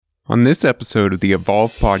On this episode of the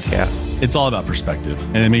Evolve Podcast, it's all about perspective.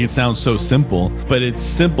 And I mean, it sounds so simple, but it's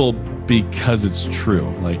simple because it's true.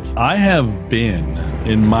 Like, I have been,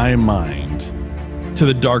 in my mind, to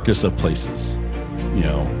the darkest of places, you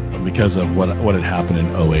know, because of what had happened in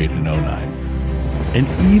 08 and 09. And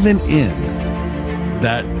even in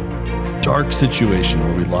that dark situation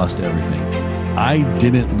where we lost everything, I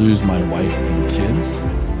didn't lose my wife and kids.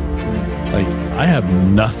 Like, I have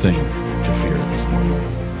nothing to fear at this point.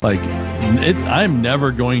 Like, I'm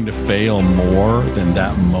never going to fail more than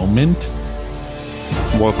that moment.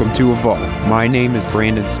 Welcome to Evolve. My name is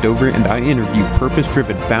Brandon Stover, and I interview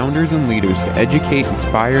purpose-driven founders and leaders to educate,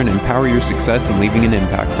 inspire, and empower your success in leaving an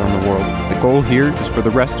impact on the world. The goal here is for the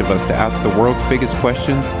rest of us to ask the world's biggest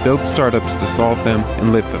questions, build startups to solve them,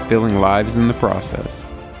 and live fulfilling lives in the process.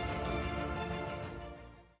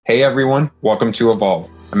 Hey everyone, welcome to Evolve.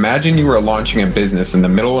 Imagine you are launching a business in the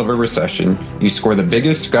middle of a recession, you score the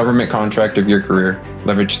biggest government contract of your career,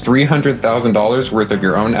 leverage $300,000 worth of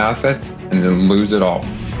your own assets, and then lose it all.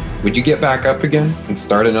 Would you get back up again and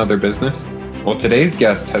start another business? Well, today's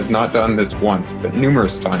guest has not done this once, but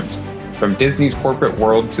numerous times. From Disney's corporate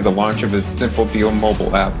world to the launch of his Simple Deal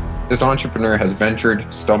mobile app, this entrepreneur has ventured,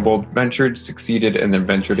 stumbled, ventured, succeeded, and then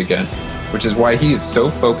ventured again, which is why he is so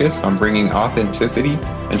focused on bringing authenticity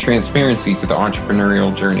and transparency to the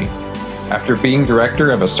entrepreneurial journey. After being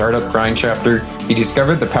director of a startup grind chapter, he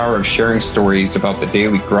discovered the power of sharing stories about the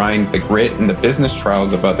daily grind, the grit, and the business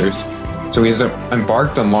trials of others. So he has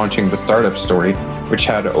embarked on launching The Startup Story, which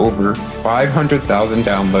had over 500,000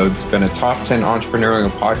 downloads, been a top 10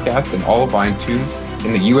 entrepreneurial podcast in all of iTunes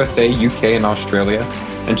in the USA, UK, and Australia,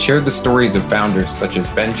 and shared the stories of founders such as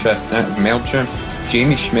Ben Chestnut of MailChimp,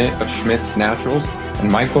 Jamie Schmidt of Schmidt's Naturals,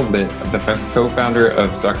 and Michael Litt, the co-founder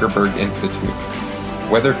of Zuckerberg Institute.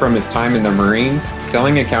 Whether from his time in the Marines,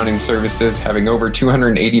 selling accounting services, having over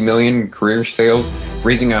 280 million in career sales,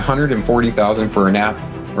 raising $140,000 for an app,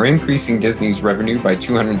 or increasing Disney's revenue by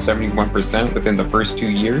 271% within the first 2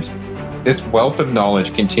 years, this wealth of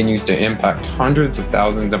knowledge continues to impact hundreds of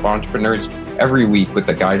thousands of entrepreneurs every week with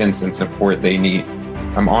the guidance and support they need.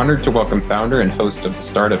 I'm honored to welcome founder and host of The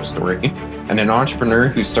Startup Story, and an entrepreneur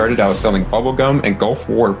who started out selling bubblegum and Gulf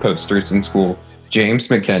War posters in school, James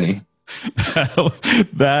McKinney.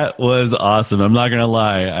 That was awesome. I'm not going to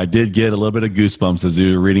lie. I did get a little bit of goosebumps as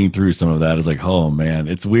you were reading through some of that. It's like, oh man,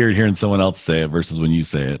 it's weird hearing someone else say it versus when you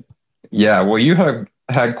say it. Yeah, well, you have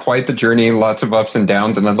had quite the journey, lots of ups and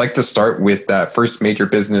downs. And I'd like to start with that first major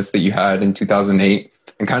business that you had in 2008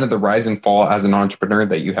 and kind of the rise and fall as an entrepreneur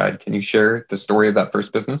that you had. Can you share the story of that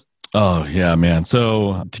first business? Oh, yeah, man.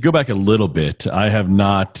 So to go back a little bit, I have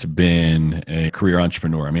not been a career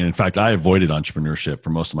entrepreneur. I mean, in fact, I avoided entrepreneurship for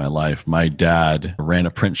most of my life. My dad ran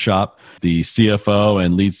a print shop. The CFO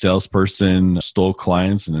and lead salesperson stole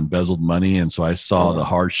clients and embezzled money. And so I saw the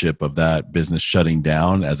hardship of that business shutting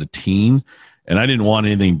down as a teen. And I didn't want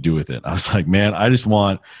anything to do with it. I was like, man, I just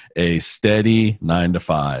want a steady 9 to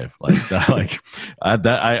 5. Like that.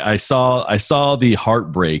 I saw the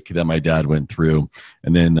heartbreak that my dad went through,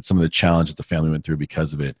 and then some of the challenges the family went through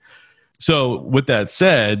because of it. So with that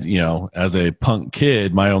said, you know, as a punk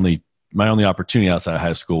kid, my only opportunity outside of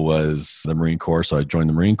high school was the Marine Corps. So I joined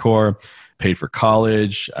the Marine Corps, paid for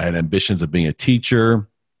college. I had ambitions of being a teacher.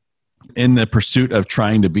 In the pursuit of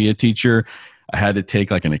trying to be a teacher, I had to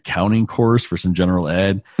take like an accounting course for some general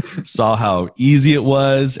ed, saw how easy it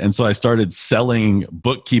was. And so I started selling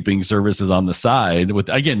bookkeeping services on the side with,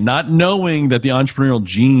 again, not knowing that the entrepreneurial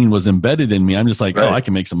gene was embedded in me. I'm just like, right. Oh, I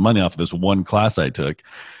can make some money off of this one class I took.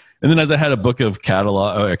 And then as I had a book of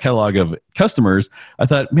catalog of customers, I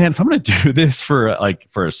thought, man, if I'm going to do this for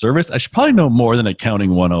a service, I should probably know more than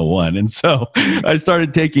accounting 101. And so I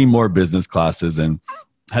started taking more business classes and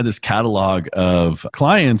had this catalog of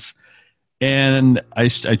clients. And I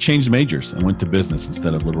changed majors and went to business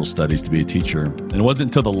instead of liberal studies to be a teacher. And it wasn't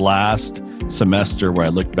until the last semester where I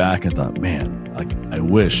looked back and thought, man, like I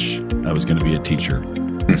wish I was going to be a teacher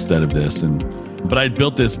instead of this. But I'd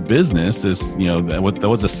built this business, that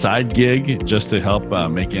was a side gig just to help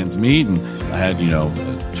make ends meet. And I had,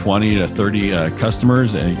 20 to 30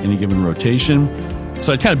 customers at any given rotation.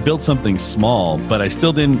 So I kind of built something small, but I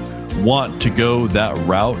still didn't want to go that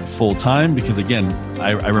route full time because, again,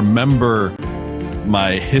 I remember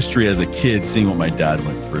my history as a kid, seeing what my dad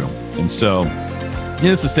went through. And so,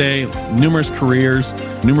 needless to say, numerous careers,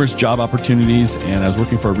 numerous job opportunities, and I was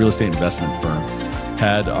working for a real estate investment firm.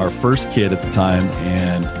 Had our first kid at the time,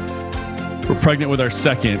 and we're pregnant with our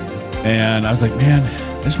second. And I was like, man,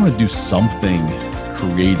 I just want to do something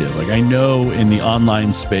creative. Like I know in the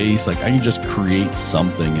online space, like I can just create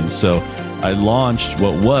something. And so I launched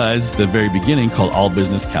what was the very beginning called All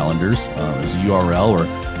Business Calendars. It was a URL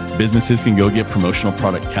where businesses can go get promotional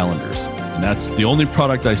product calendars. And that's the only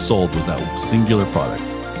product I sold was that singular product.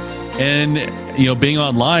 And, being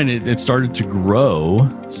online, it started to grow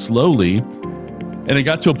slowly. And it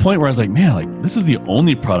got to a point where I was like, man, this is the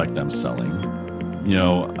only product I'm selling.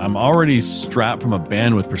 I'm already strapped from a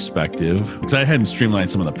bandwidth perspective because I hadn't streamlined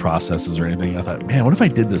some of the processes or anything. I thought, man, what if I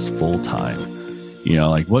did this full time?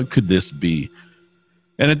 What could this be?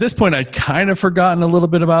 And at this point, I'd kind of forgotten a little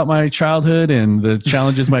bit about my childhood and the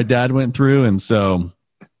challenges my dad went through. And so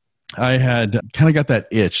I had kind of got that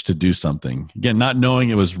itch to do something. Again, not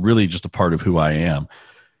knowing it was really just a part of who I am.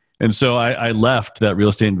 And so I left that real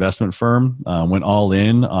estate investment firm, went all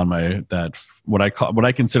in on what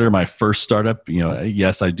I consider my first startup.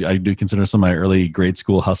 Yes, I do consider some of my early grade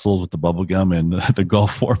school hustles with the bubble gum and the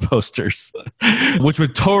Gulf War posters, which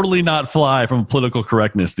would totally not fly from political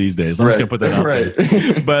correctness these days. I'm just gonna put that out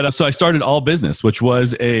there. But so I started All Business, which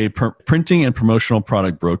was a printing and promotional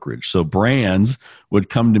product brokerage. So brands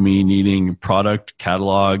would come to me needing product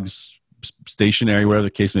catalogs, stationery, whatever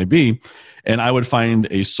the case may be. And I would find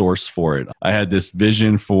a source for it. I had this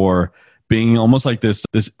vision for being almost like this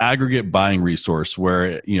aggregate buying resource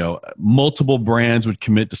where, multiple brands would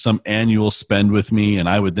commit to some annual spend with me, and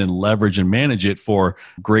I would then leverage and manage it for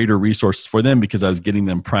greater resources for them because I was getting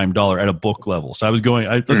them prime dollar at a book level. So I was going,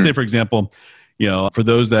 let's say, for example, for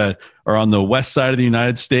those that are on the west side of the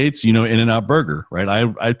United States, In-N-Out Burger, right?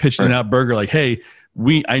 I pitched In-N-Out Burger like, hey,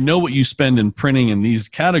 I know what you spend in printing in these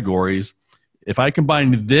categories. If I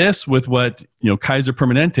combine this with what Kaiser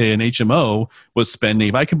Permanente and HMO was spending,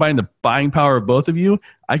 if I combine the buying power of both of you,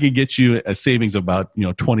 I could get you a savings of about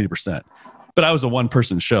 20%. But I was a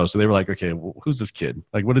one-person show, so they were like, "Okay, well, who's this kid?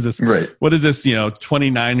 Like, what is this? Right. What is this?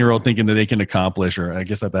 29-year-old thinking that they can accomplish?" Or I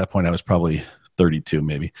guess at that point I was probably 32,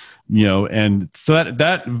 maybe. And so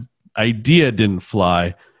that idea didn't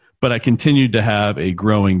fly, but I continued to have a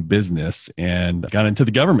growing business and got into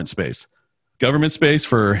the government space. Government space,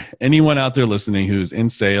 for anyone out there listening who's in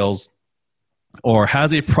sales or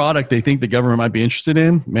has a product they think the government might be interested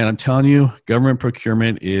in, man, I'm telling you, government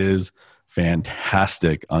procurement is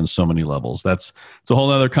fantastic on so many levels. It's a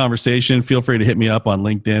whole other conversation. Feel free to hit me up on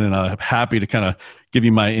LinkedIn, and I'm happy to kind of give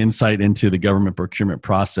you my insight into the government procurement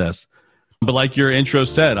process. But like your intro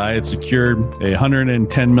said, I had secured a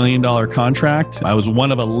 $110 million contract. I was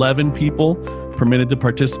one of 11 people permitted to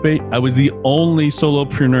participate. I was the only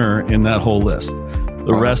solopreneur in that whole list.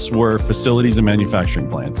 The rest were facilities and manufacturing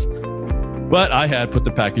plants. But I had put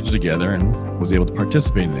the package together and was able to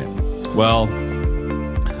participate in it. Well,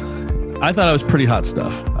 I thought I was pretty hot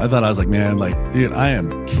stuff. I thought I was like, man, dude, I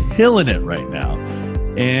am killing it right now.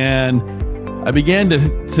 And I began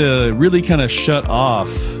to really kind of shut off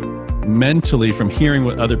mentally from hearing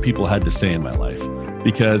what other people had to say in my life,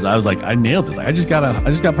 because I was like, I nailed this. I just got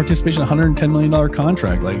participation in a $110 million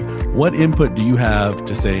contract. Like, what input do you have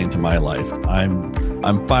to say into my life?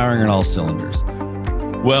 I'm firing on all cylinders.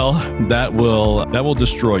 Well, that will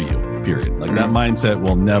destroy you, period. Like, that mindset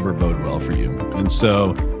will never bode well for you. And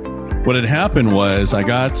so what had happened was I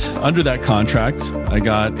got under that contract, I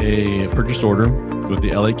got a purchase order with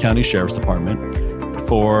the LA County Sheriff's Department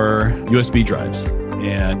for USB drives.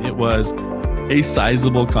 And it was a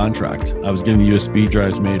sizable contract. I was getting the USB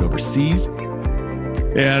drives made overseas.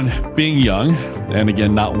 And being young, and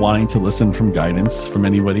again, not wanting to listen from guidance from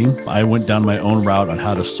anybody, I went down my own route on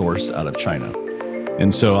how to source out of China.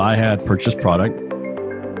 And so I had purchased product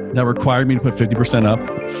that required me to put 50% up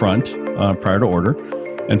front prior to order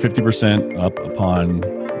and 50% up upon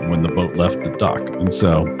when the boat left the dock. And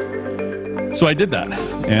so I did that,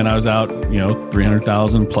 and I was out,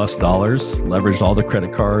 $300,000 plus, leveraged all the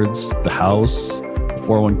credit cards, the house,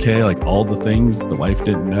 401k, like all the things the wife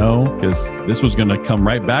didn't know, because this was going to come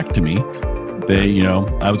right back to me.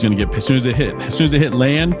 I was going to get, as soon as it hit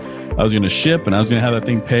land, I was going to ship, and I was going to have that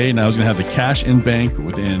thing paid, and I was going to have the cash in bank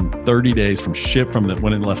within 30 days from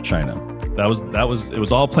when it left China. It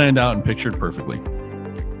was all planned out and pictured perfectly.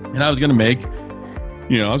 And I was going to make,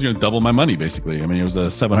 I was going to double my money, basically. I mean, it was a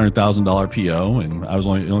 $700,000 PO, and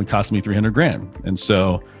it only cost me $300,000. And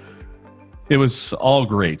so it was all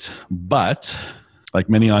great. But like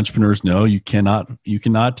many entrepreneurs know, you cannot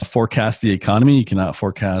forecast the economy. You cannot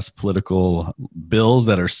forecast political bills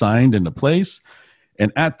that are signed into place.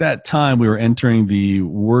 And at that time, we were entering the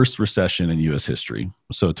worst recession in U.S. history.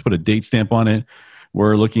 So to put a date stamp on it,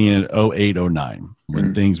 we're looking at 2008, 2009,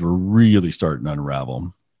 when things were really starting to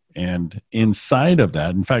unravel. And inside of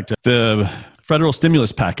that, in fact, the federal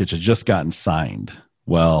stimulus package had just gotten signed.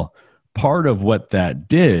 Well, part of what that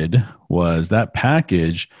did was that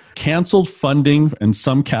package canceled funding in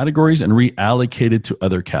some categories and reallocated to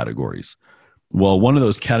other categories. Well, one of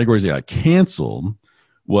those categories that got canceled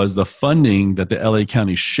was the funding that the LA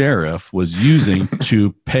County Sheriff was using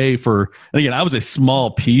to pay for, and again, I was a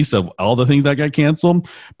small piece of all the things that got canceled,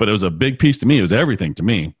 but it was a big piece to me. It was everything to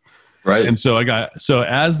me. Right. And so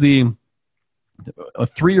as the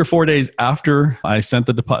 3 or 4 days after I sent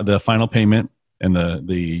the final payment and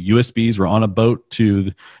the USBs were on a boat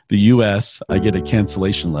to the US, I get a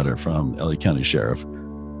cancellation letter from LA County Sheriff.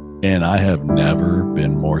 And I have never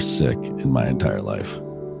been more sick in my entire life.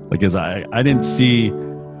 Because I didn't see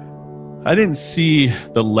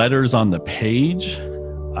the letters on the page.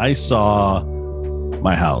 I saw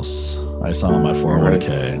my house. I saw my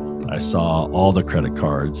 401k. I saw all the credit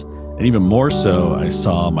cards. And even more so, I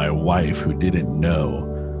saw my wife, who didn't know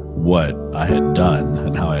what I had done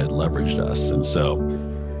and how I had leveraged us. And so,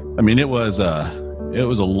 I mean, it was a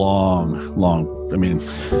long, I mean,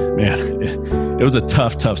 man, it was a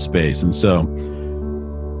tough space. And so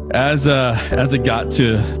as it got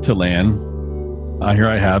to land, here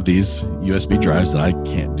I have these USB drives that I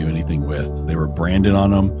can't do anything with. They were branded on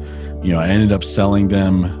them. I ended up selling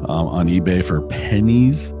them on eBay for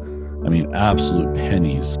pennies. I mean, absolute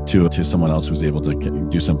pennies to someone else who was able to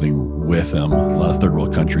do something with them. A lot of third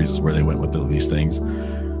world countries is where they went with these things.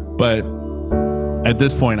 But at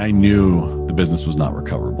this point, I knew the business was not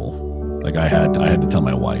recoverable. Like I had to tell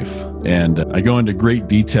my wife. And I go into great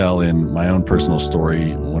detail in my own personal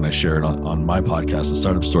story when I share it on my podcast, The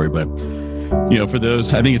Startup Story. But, for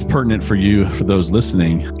those, I think it's pertinent for you, for those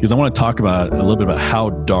listening, because I want to talk about a little bit about how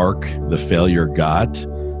dark the failure got,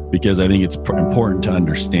 because I think it's important to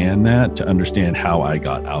understand how I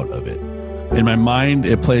got out of it. In my mind,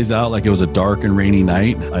 it plays out like it was a dark and rainy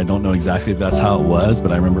night. I don't know exactly if that's how it was,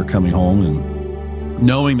 but I remember coming home and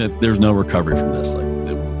knowing that there's no recovery from this, like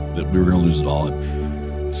that we were going to lose it all.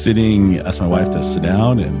 And asked my wife to sit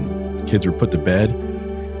down, and the kids were put to bed.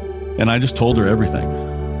 And I just told her everything.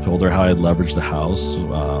 Told her how I had leveraged the house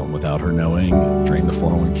without her knowing, drained the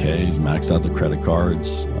 401ks, maxed out the credit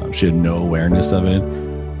cards. She had no awareness of it.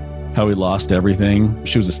 How we lost everything.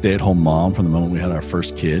 She was a stay-at-home mom from the moment we had our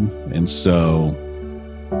first kid. And so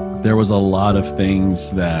there was a lot of things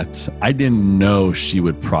that I didn't know she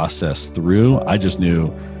would process through. I just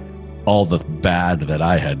knew all the bad that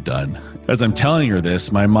I had done. As I'm telling her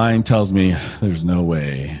this, my mind tells me there's no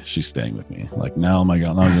way she's staying with me. Like now, now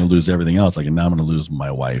I'm going to lose everything else. Like now I'm going to lose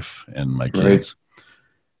my wife and my kids.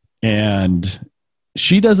 Right. And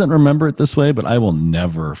she doesn't remember it this way, but I will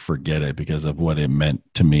never forget it because of what it meant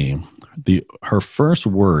to me. Her first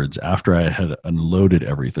words after I had unloaded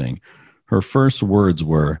everything, her first words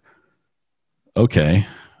were, "Okay,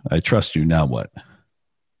 I trust you. Now what?"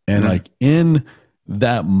 And like in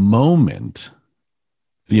that moment,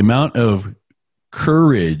 the amount of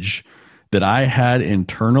courage that I had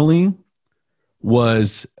internally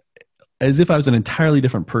was as if I was an entirely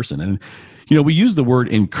different person. And, we use the word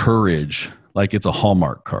encourage like it's a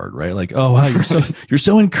Hallmark card, right? Like, oh, wow, you're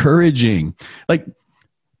so encouraging. Like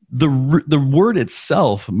the word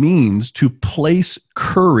itself means to place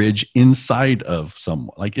courage inside of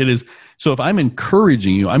someone. Like it is. So if I'm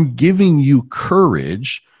encouraging you, I'm giving you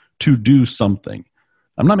courage to do something.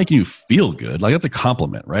 I'm not making you feel good. Like that's a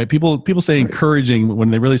compliment, right? People say encouraging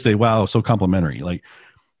when they really say, wow, so complimentary.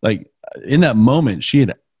 Like in that moment, she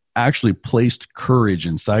had actually placed courage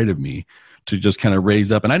inside of me to just kind of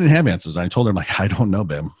raise up. And I didn't have answers. I told her, I'm like, I don't know,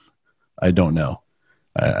 babe. I don't know.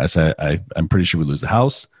 I said, I'm pretty sure we lose the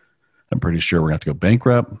house. I'm pretty sure we're going to have to go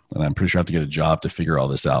bankrupt. And I'm pretty sure I have to get a job to figure all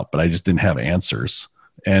this out. But I just didn't have answers.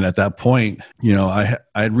 And at that point, I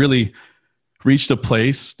had really reached a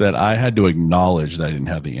place that I had to acknowledge that I didn't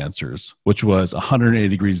have the answers, which was 180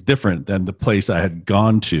 degrees different than the place I had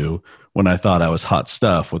gone to when I thought I was hot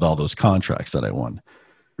stuff with all those contracts that I won.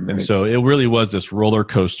 Right. And so it really was this roller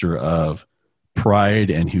coaster of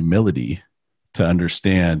pride and humility to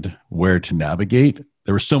understand where to navigate.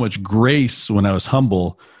 There was so much grace when I was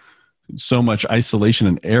humble, so much isolation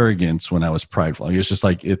and arrogance when I was prideful. It's just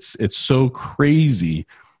like, it's so crazy,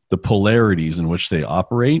 the polarities in which they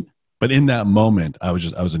operate. But in that moment, I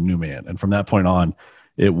was a new man. And from that point on,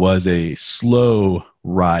 it was a slow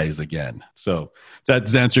rise again. So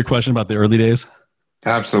does that answer your question about the early days?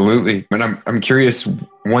 Absolutely. And I'm curious,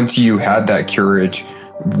 once you had that courage,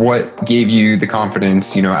 what gave you the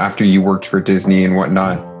confidence, after you worked for Disney and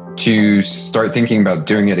whatnot, to start thinking about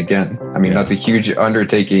doing it again? I mean, that's a huge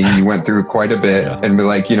undertaking. You went through quite a bit and be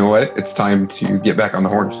like, you know what? It's time to get back on the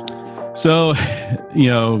horse. So,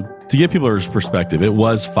 to give people a perspective, it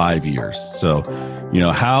was 5 years. So,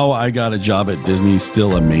 how I got a job at Disney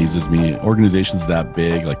still amazes me. Organizations that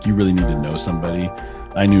big, like you really need to know somebody.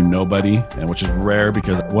 I knew nobody, and which is rare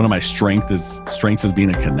because one of my strengths is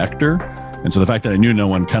being a connector. And so the fact that I knew no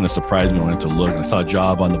one kind of surprised me when I went to look. I saw a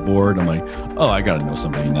job on the board. I'm like, oh, I got to know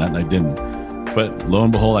somebody in that. And I didn't. But lo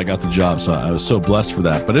and behold, I got the job. So I was so blessed for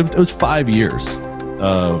that. But it was 5 years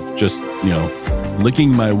of just,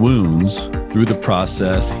 licking my wounds through the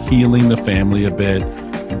process, healing the family a bit,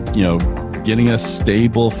 getting us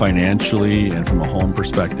stable financially and from a home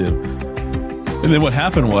perspective. And then what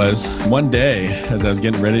happened was one day, as I was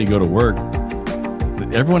getting ready to go to work,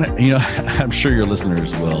 everyone, I'm sure your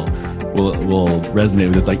listeners will resonate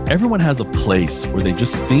with this. Like everyone has a place where they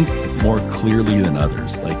just think more clearly than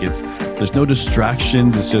others. Like there's no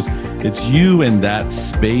distractions. It's you in that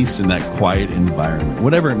space, in that quiet environment,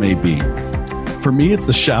 whatever it may be. For me, it's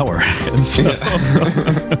the shower. And so,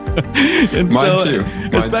 Mine too.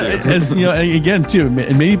 And again, too,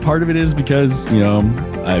 and maybe part of it is because,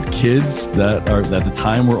 I have kids that are at the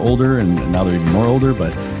time were older and now they're even more older,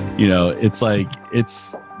 but it's like,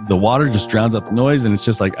 the water just drowns out the noise. And it's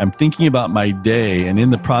just like, I'm thinking about my day. And in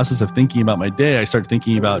the process of thinking about my day, I start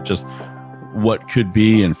thinking about just what could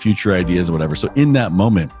be and future ideas or whatever. So in that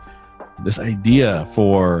moment, this idea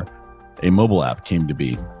for a mobile app came to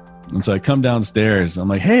be. And so I come downstairs, I'm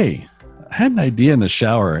like, hey, I had an idea in the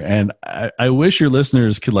shower. And I wish your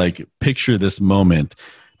listeners could like picture this moment,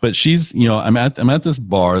 but she's, I'm at this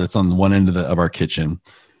bar that's on one end of our kitchen,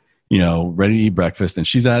 ready to eat breakfast. And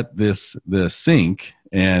she's at the sink.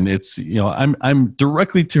 And it's, I'm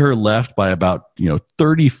directly to her left by about,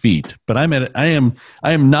 30 feet, but I am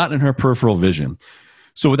not in her peripheral vision.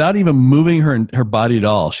 So without even moving her body at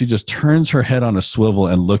all, she just turns her head on a swivel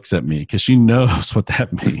and looks at me because she knows what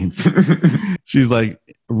that means. She's like,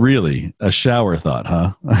 really? A shower thought,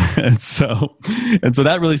 huh? and so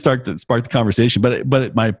that really sparked the conversation.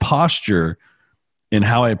 But my posture and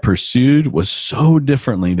how I pursued was so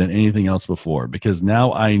differently than anything else before, because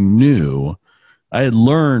now I knew I had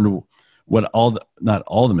learned not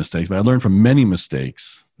all the mistakes, but I learned from many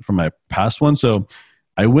mistakes from my past one. So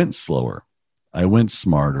I went slower. I went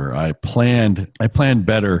smarter. I planned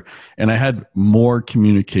better, and I had more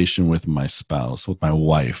communication with my spouse, with my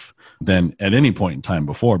wife, than at any point in time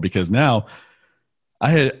before, because now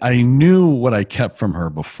I knew what I kept from her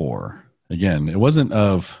before. Again, I wasn't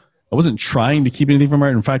trying to keep anything from her.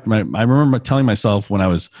 In fact, I remember telling myself when I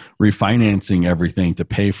was refinancing everything to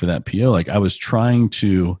pay for that PO, like I was trying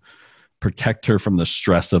to protect her from the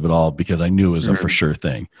stress of it all because I knew it was a for sure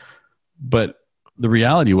thing. But the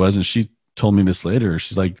reality was, and she told me this later,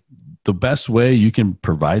 she's like, the best way you can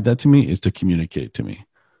provide that to me is to communicate to me.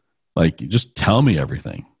 Like, just tell me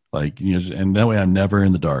everything. Like, and that way I'm never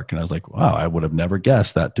in the dark. And I was like, wow, I would have never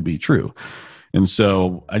guessed that to be true. And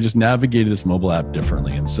so I just navigated this mobile app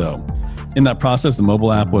differently. And so in that process, the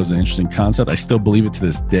mobile app was an interesting concept. I still believe it to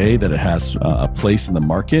this day that it has a place in the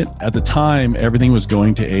market. At the time, everything was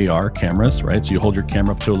going to AR cameras, right? So you hold your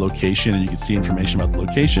camera up to a location and you can see information about the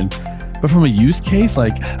location. But from a use case,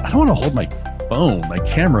 like, I don't want to hold my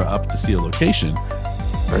camera up to see a location.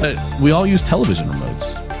 But we all use television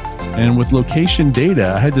remotes. And with location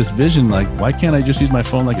data, I had this vision, like, why can't I just use my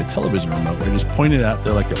phone like a television remote? Where I just point it out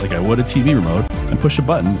there like I would a TV remote and push a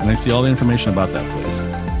button, and I see all the information about that place.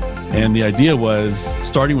 And the idea was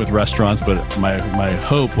starting with restaurants, but my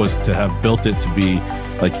hope was to have built it to be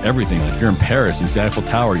like everything. Like if you're in Paris, you see the Eiffel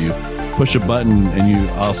Tower, you push a button and you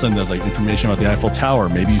all of a sudden there's like information about the Eiffel Tower.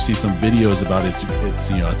 Maybe you see some videos about it's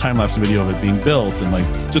a time-lapse video of it being built, and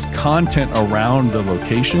like just content around the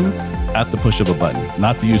location at the push of a button,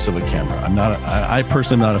 not the use of a camera. I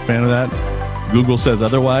personally am not a fan of that. Google says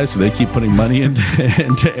otherwise, so they keep putting money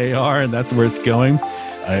into AR, and that's where it's going.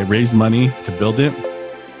 I raised money to build it.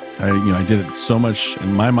 I did it so much,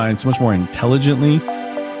 in my mind, so much more intelligently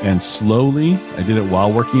and slowly. I did it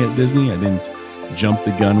while working at Disney. I didn't jump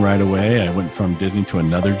the gun right away. I went from Disney to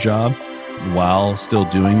another job while still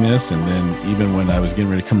doing this. And then even when I was getting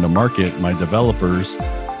ready to come to market, my developers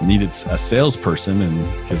needed a salesperson,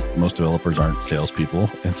 and because most developers aren't salespeople.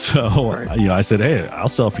 And so, I said, hey, I'll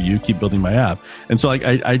sell for you, keep building my app. And so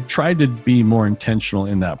I tried to be more intentional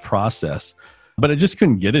in that process, but I just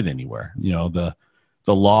couldn't get it anywhere.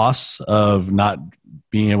 The loss of not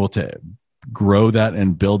being able to grow that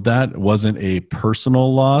and build that wasn't a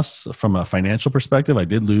personal loss from a financial perspective. I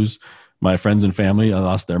did lose my friends and family. I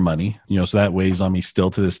lost their money, so that weighs on me still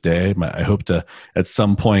to this day. I hope to at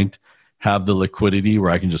some point have the liquidity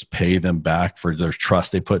where I can just pay them back for their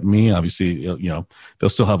trust they put in me. Obviously, they'll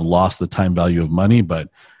still have lost the time value of money, but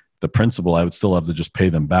the principal, I would still have to just pay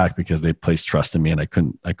them back because they placed trust in me and I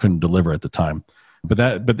couldn't deliver at the time. But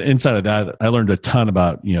inside of that, I learned a ton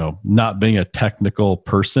about, not being a technical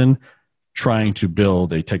person trying to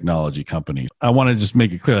build a technology company. I want to just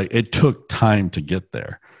make it clear, like, it took time to get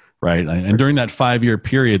there, right? And during that 5-year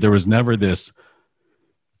period, there was never this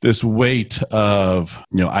weight of,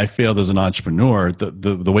 I failed as an entrepreneur.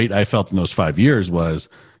 The weight I felt in those 5 years was,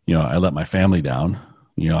 I let my family down.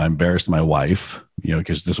 I embarrassed my wife,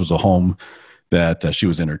 because this was a home that she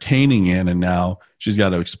was entertaining in. And now she's got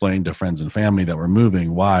to explain to friends and family that we're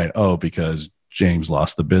moving. Why? Oh, because James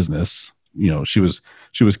lost the business. She was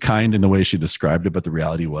kind in the way she described it, but the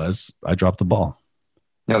reality was I dropped the ball.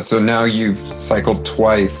 Yeah. So now you've cycled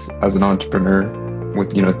twice as an entrepreneur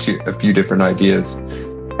with, a few different ideas,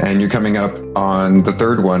 and you're coming up on the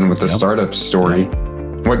third one with the startup story.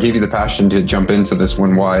 Yep. What gave you the passion to jump into this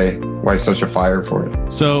one? Why such a fire for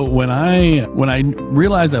it? So when I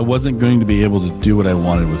realized I wasn't going to be able to do what I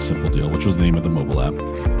wanted with Simple Deal, which was the name of the mobile app,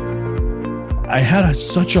 I had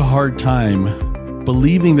such a hard time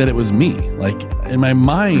believing that it was me. Like, in my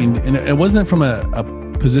mind, and it wasn't from a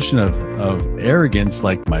position of arrogance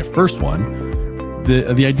like my first one.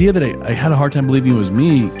 The idea that I had a hard time believing it was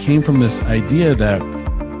me came from this idea that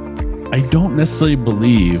I don't necessarily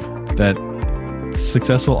believe that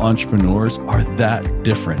successful entrepreneurs are that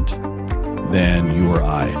different than you or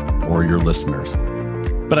I or your listeners.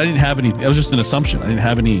 But I didn't have any, it was just an assumption. I didn't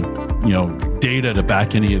have any, data to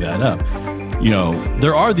back any of that up.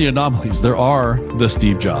 There are the anomalies. There are the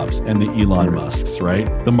Steve Jobs and the Elon Musks, right?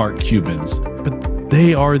 The Mark Cubans, but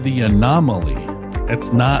they are the anomaly.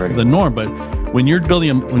 It's not the norm. But when you're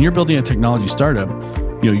building a technology startup,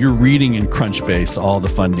 you're reading in Crunchbase all the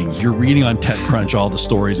fundings. You're reading on TechCrunch all the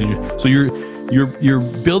stories, and so you're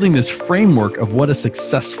building this framework of what a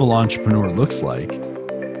successful entrepreneur looks like,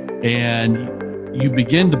 and you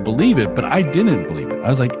begin to believe it. But I didn't believe it. I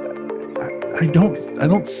was like, I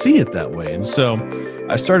don't see it that way. And so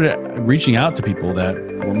I started reaching out to people that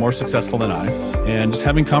were more successful than I, and just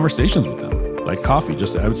having conversations with them, like coffee.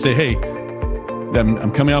 I would say, hey,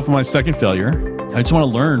 I'm coming off of my second failure. I just want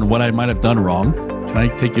to learn what I might have done wrong. Can I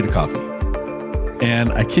take you to coffee?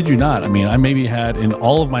 And I kid you not, I maybe had, in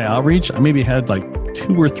all of my outreach, I maybe had like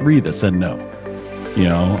 2 or 3 that said no. The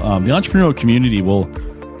entrepreneurial community will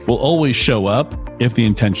always show up if the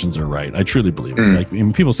intentions are right. I truly believe it. Like,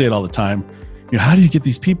 people say it all the time. How do you get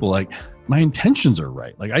these people? Like, my intentions are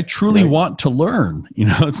right. Like, I truly want to learn.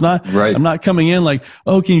 It's not. Right. I'm not coming in like,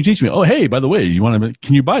 oh, can you teach me? Oh, hey, by the way,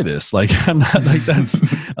 can you buy this? Like, I'm not like that's.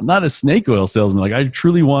 I'm not a snake oil salesman. Like, I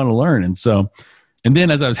truly want to learn. And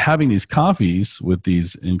then as I was having these coffees with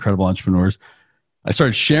these incredible entrepreneurs, I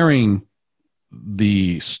started sharing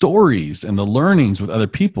the stories and the learnings with other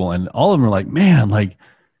people, and all of them were like, man, like,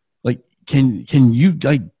 can you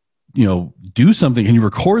do something? Can you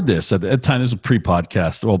record this? At the time, this was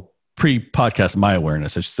pre-podcast My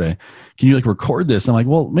Awareness, I should say. Can you record this? I'm like,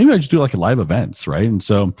 well, maybe I just do like a live events, right? And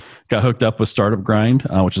so got hooked up with Startup Grind,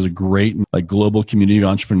 which is a great global community of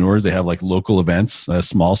entrepreneurs. They have local events,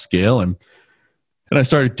 small scale, and I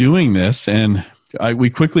started doing this, and we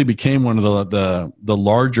quickly became one of the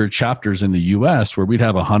larger chapters in the U.S. where we'd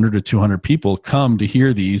have 100 to 200 people come to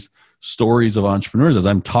hear these stories of entrepreneurs as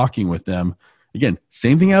I'm talking with them. Again,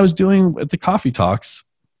 same thing I was doing at the coffee talks,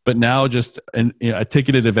 but now just a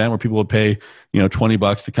ticketed event where people would pay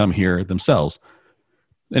 $20 to come hear themselves.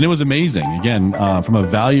 And it was amazing. Again, from a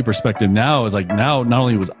value perspective, now it's now not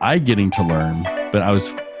only was I getting to learn, but I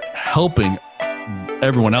was helping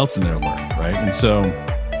everyone else in there learn, right? And so,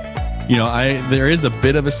 there is a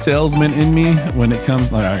bit of a salesman in me when it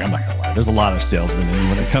comes. I'm not gonna lie, there's a lot of salesmen in me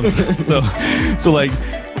when it comes to, so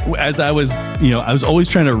as I was, I was always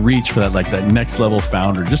trying to reach for that next level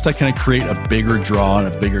founder, just to kind of create a bigger draw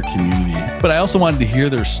and a bigger community. But I also wanted to hear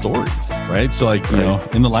their stories, right? So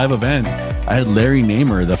in the live event, I had Larry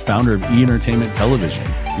Namer, the founder of E-Entertainment Television,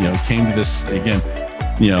 came to this again.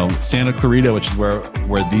 Santa Clarita, which is where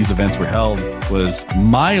these events were held, was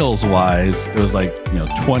miles wise. It was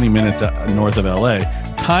 20 minutes north of LA.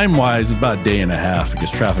 Time wise, it's about a day and a half because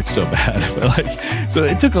traffic's so bad. But so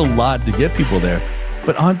it took a lot to get people there.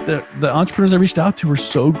 But the entrepreneurs I reached out to were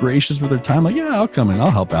so gracious with their time. Like, yeah, I'll come in,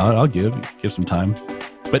 I'll help out, I'll give some time.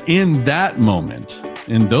 But in that moment,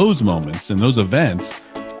 in those moments, in those events,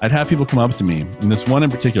 I'd have people come up to me, and this one in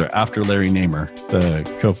particular, after Larry Namer,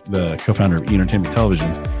 the co-founder of E-Entertainment Television,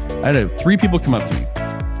 I had 3 people come up to me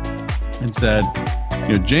and said,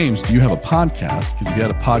 James, do you have a podcast? Because if you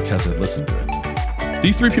had a podcast, I'd listen to it.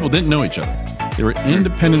 These 3 people didn't know each other. They were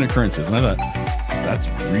independent occurrences. And I thought, that's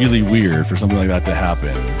really weird for something like that to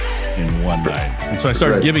happen in one night. And so I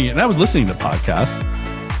started giving it, and I was listening to podcasts,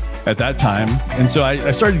 at that time. And so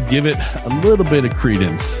I started to give it a little bit of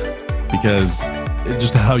credence because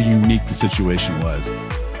just how unique the situation was.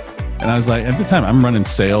 And I was like, at the time, I'm running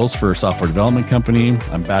sales for a software development company.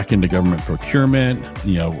 I'm back into government procurement.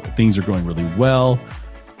 Things are going really well.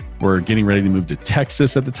 We're getting ready to move to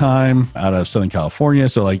Texas at the time, out of Southern California.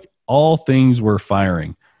 So like all things were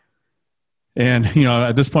firing. And,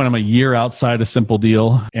 at this point, I'm a year outside of Simple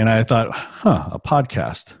Deal. And I thought, a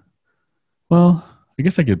podcast. Well, I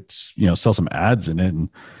guess I could, sell some ads in it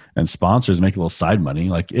and sponsors, make a little side money.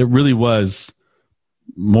 Like it really was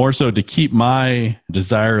more so to keep my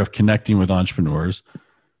desire of connecting with entrepreneurs,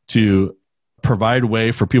 to provide a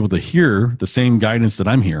way for people to hear the same guidance that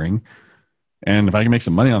I'm hearing. And if I can make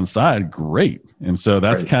some money on the side, great. And so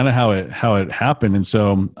that's kind of how it happened. And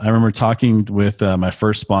so I remember talking with my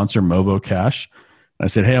first sponsor, Movo Cash. I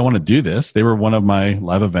said, hey, I want to do this. They were one of my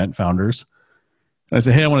live event founders. And I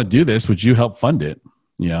said, hey, I want to do this. Would you help fund it?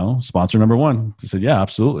 Sponsor number one. He said, yeah,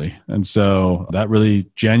 absolutely. And so that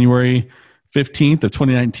really, January 15th of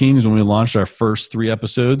 2019 is when we launched our first 3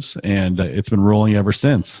 episodes, and it's been rolling ever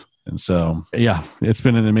since. And so, yeah, it's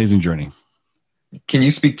been an amazing journey. Can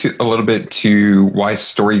you speak to a little bit to why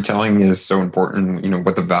storytelling is so important?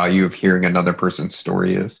 What the value of hearing another person's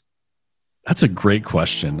story is? That's a great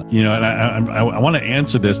question. And I want to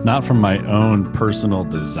answer this not from my own personal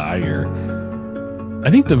desire.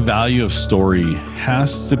 I think the value of story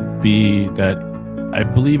has to be that I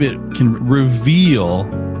believe it can reveal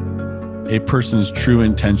a person's true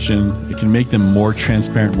intention. It can make them more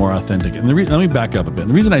transparent, more authentic. And let me back up a bit. And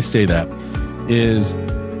the reason I say that is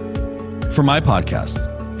for my podcast,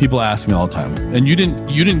 people ask me all the time, and you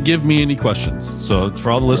didn't give me any questions. So for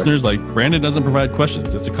all the listeners, like Brandon doesn't provide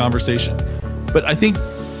questions. It's a conversation. But I think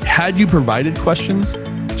had you provided questions,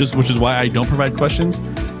 which is why I don't provide questions,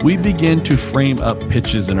 we begin to frame up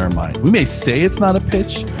pitches in our mind. We may say it's not a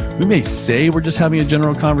pitch. We may say we're just having a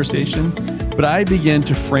general conversation, but I begin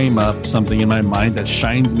to frame up something in my mind that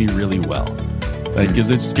shines me really well. Because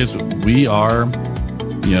we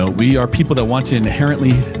are people that want to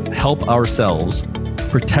inherently help ourselves,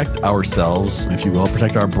 protect ourselves, if you will,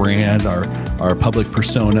 protect our brand, our public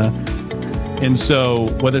persona. And so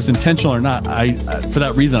whether it's intentional or not, for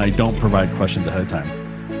that reason, I don't provide questions ahead of time.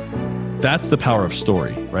 That's the power of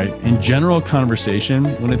story, right? In general conversation,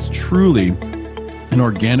 when it's truly an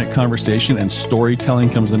organic conversation and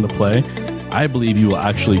storytelling comes into play, I believe you will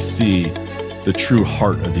actually see the true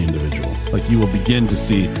heart of the individual. Like you will begin to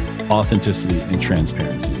see authenticity and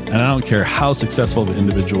transparency. And I don't care how successful the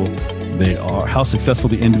individual they are, how successful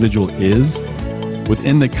the individual is,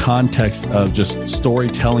 within the context of just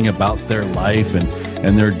storytelling about their life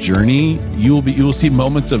and their journey, you will see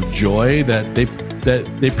moments of joy that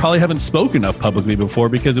they probably haven't spoken of publicly before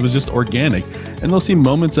because it was just organic. And they'll see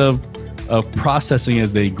moments of processing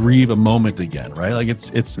as they grieve a moment again, right? Like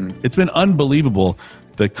it's been unbelievable,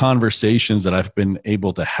 the conversations that I've been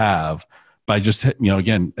able to have by just,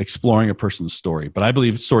 again, exploring a person's story. But I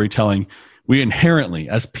believe storytelling, we inherently,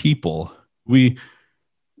 as people, we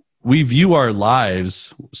view our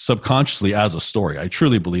lives subconsciously as a story. I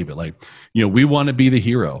truly believe it. Like, we want to be the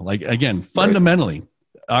hero. Like, again, fundamentally,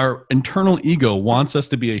 our internal ego wants us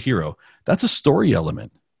to be a hero. That's a story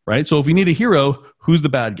element, right? So if we need a hero, who's the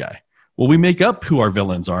bad guy? Well, we make up who our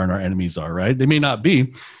villains are and our enemies are, right? They may not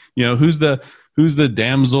be, who's the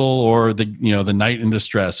damsel or the knight in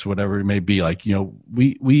distress, whatever it may be. Like,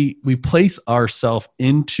 we place ourselves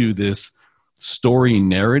into this story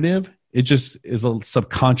narrative. It just is a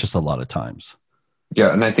subconscious a lot of times.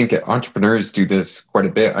 Yeah. And I think entrepreneurs do this quite a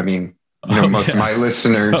bit. I mean, most of my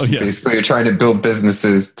listeners basically are trying to build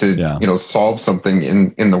businesses to, solve something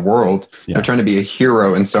in the world. Yeah. They're trying to be a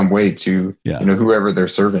hero in some way to, whoever they're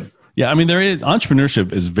serving. Yeah. I mean,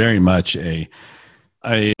 entrepreneurship is very much a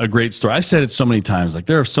great story. I've said it so many times, like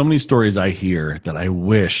there are so many stories I hear that I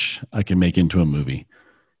wish I could make into a movie,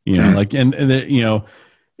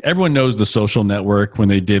 everyone knows The Social Network when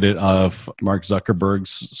they did it of Mark Zuckerberg's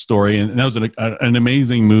story. And that was an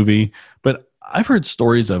amazing movie, but I've heard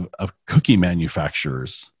stories of cookie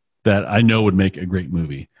manufacturers that I know would make a great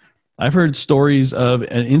movie. I've heard stories of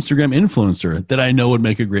an Instagram influencer that I know would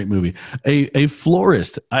make a great movie. A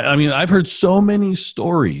florist. I mean, I've heard so many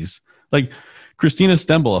stories. Like Christina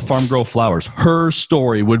Stembel of Farm Girl Flowers, her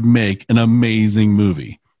story would make an amazing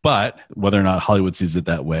movie. But whether or not Hollywood sees it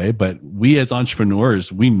that way, but we as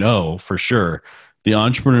entrepreneurs, we know for sure the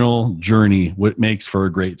entrepreneurial journey what makes for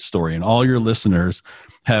a great story. And all your listeners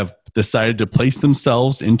have decided to place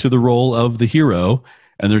themselves into the role of the hero,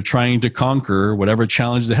 and they're trying to conquer whatever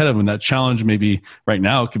challenge is ahead of them. And that challenge maybe right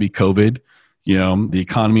now, it could be COVID, the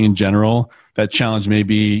economy in general. That challenge may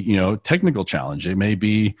be, technical challenge. It may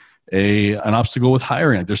be an obstacle with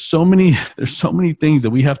hiring. There's so many things that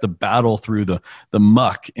we have to battle through the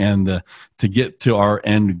muck and to get to our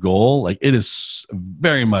end goal. Like, it is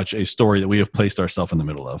very much a story that we have placed ourselves in the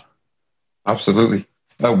middle of. Absolutely.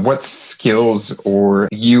 What skills, or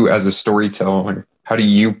you as a storyteller, how do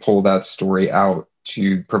you pull that story out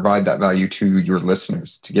to provide that value to your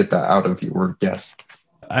listeners, to get that out of your guests?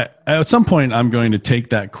 At some point, I'm going to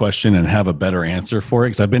take that question and have a better answer for it,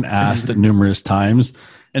 because I've been asked it numerous times.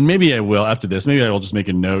 And maybe I will after this. Maybe I will just make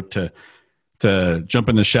a note to jump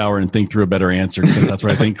in the shower and think through a better answer, since that's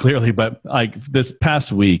what I think clearly. But like this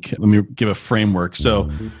past week, let me give a framework.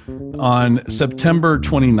 So on September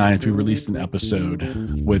 29th, we released an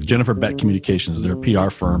episode with Jennifer Beck Communications, their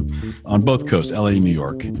PR firm, on both coasts, LA and New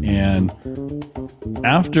York. And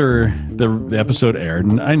after the episode aired,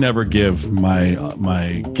 and I never give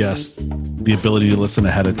my guests the ability to listen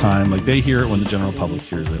ahead of time. Like, they hear it when the general public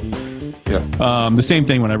hears it. Yeah. The same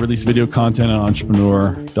thing when I release video content on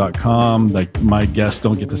entrepreneur.com. Like, my guests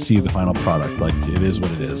don't get to see the final product. Like, it is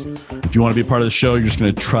what it is. If you want to be a part of the show, you're just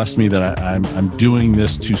going to trust me that I'm doing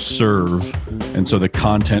this to serve, and so the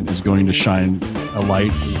content is going to shine a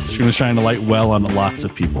light. It's going to shine a light well on lots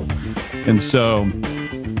of people. And so,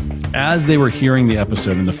 as they were hearing the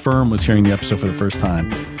episode, and the firm was hearing the episode for the first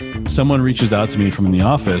time, someone reaches out to me from the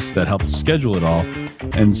office that helped schedule it all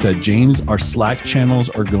and said, "James, our Slack channels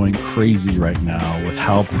are going crazy right now with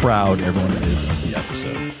how proud everyone is of the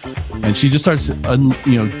episode." And she just starts,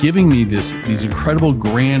 giving me these incredible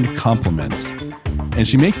grand compliments. And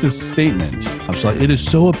she makes this statement. She's like, "It is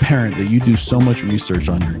so apparent that you do so much research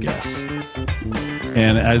on your guests."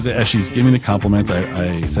 And as she's giving the compliments,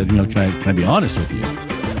 I said, can I be honest with you?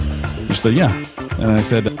 She said, "Yeah." And I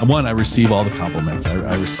said, "One, I receive all the compliments.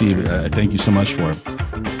 I receive it. I thank you so much for it.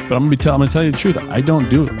 But I'm going to tell you the truth. I don't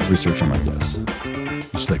do research on my guests."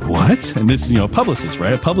 She's like, "What?" And this, publicist,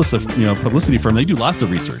 right? A publicity firm, they do lots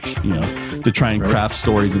of research, to try and craft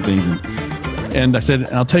stories and things. And I said,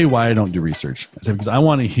 and I'll tell you why I don't do research. I said, because I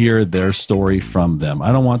want to hear their story from them.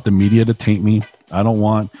 I don't want the media to taint me. I don't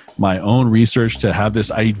want my own research to have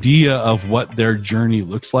this idea of what their journey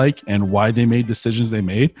looks like and why they made decisions they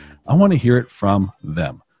made. I want to hear it from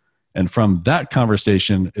them. And from that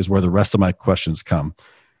conversation is where the rest of my questions come.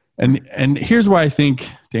 And here's why I think,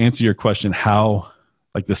 to answer your question, how,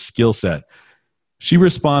 like, the skill set, she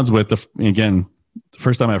responds with, again, the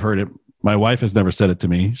first time I've heard it, my wife has never said it to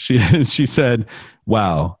me. She said,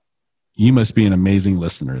 "Wow, you must be an amazing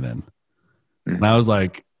listener then." And I was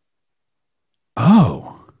like,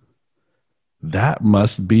 "Oh, that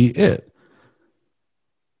must be it."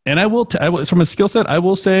 And I will from a skill set, I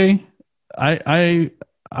will say, I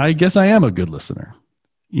guess I am a good listener,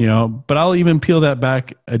 but I'll even peel that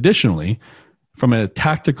back additionally from a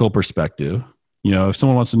tactical perspective. If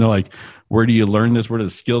someone wants to know, like, where do you learn this? Where do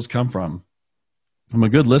the skills come from? I'm a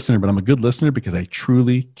good listener, but I'm a good listener because I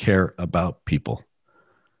truly care about people.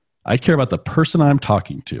 I care about the person I'm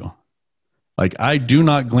talking to. Like, I do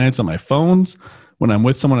not glance at my phones when I'm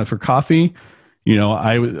with someone for coffee. When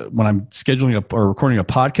I'm scheduling or recording a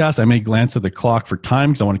podcast, I may glance at the clock for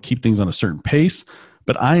time because I want to keep things on a certain pace.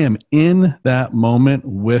 But I am in that moment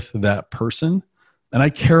with that person, and I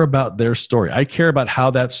care about their story. I care about how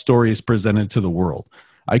that story is presented to the world.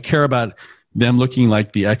 I care about them looking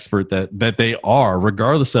like the expert that they are,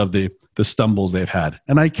 regardless of the stumbles they've had.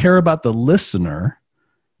 And I care about the listener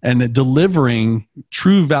and delivering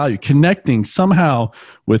true value, connecting somehow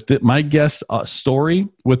with my guest's story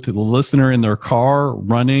with the listener in their car,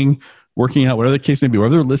 running, working out, whatever the case may be,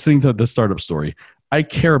 whether they're listening to the startup story. I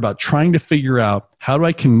care about trying to figure out, how do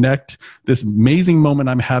I connect this amazing moment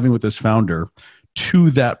I'm having with this founder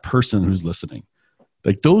to that person who's listening?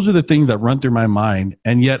 Like, those are the things that run through my mind,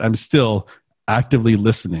 and yet I'm still actively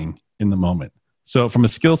listening in the moment. So from a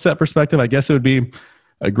skill set perspective, I guess it would be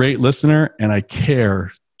a great listener, and I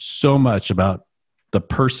care so much about the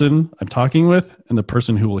person I'm talking with and the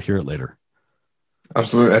person who will hear it later.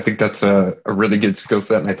 Absolutely. I think that's a really good skill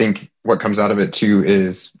set. And I think what comes out of it too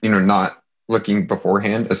is, not looking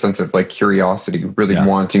beforehand, a sense of like curiosity, really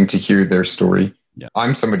wanting to hear their story. Yeah.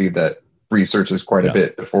 I'm somebody that researches quite a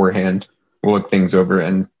bit beforehand. We'll look things over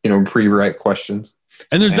and, pre-write questions.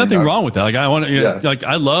 And there's nothing wrong with that. Like,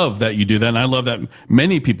 I love that you do that. And I love that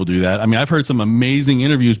many people do that. I mean, I've heard some amazing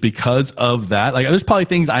interviews because of that. Like, there's probably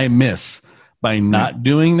things I miss by not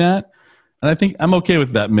doing that. And I think I'm okay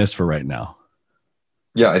with that miss for right now.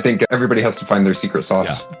 Yeah. I think everybody has to find their secret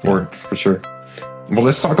sauce for sure. Well,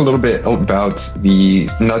 let's talk a little bit about the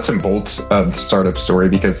nuts and bolts of the startup story,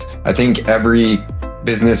 because I think every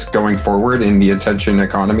business going forward in the attention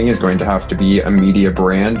economy is going to have to be a media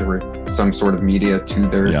brand or some sort of media to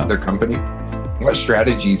their company. What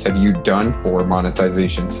strategies have you done for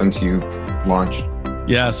monetization since you've launched?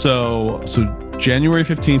 Yeah, so January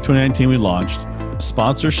 15th, 2019, we launched.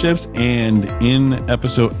 Sponsorships and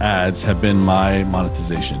in-episode ads have been my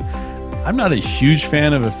monetization. I'm not a huge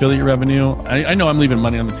fan of affiliate revenue. I know I'm leaving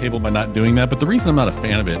money on the table by not doing that, but the reason I'm not a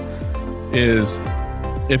fan of it is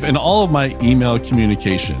if in all of my email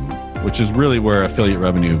communication, which is really where affiliate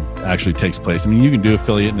revenue actually takes place. I mean, you can do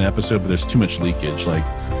affiliate in an episode, but there's too much leakage. Like,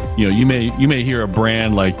 you may hear a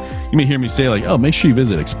brand, like you may hear me say like, oh, make sure you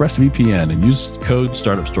visit ExpressVPN and use code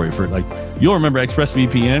Startup Story for it. Like, you'll remember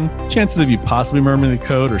ExpressVPN. Chances of you possibly remembering the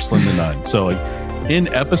code are slim to none. So like in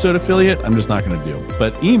episode affiliate, I'm just not going to do.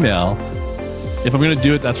 But email, if I'm going to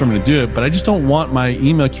do it, that's where I'm going to do it. But I just don't want my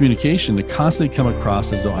email communication to constantly come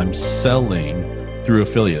across as though I'm selling through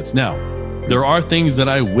affiliates. Now, there are things that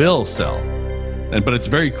I will sell, but it's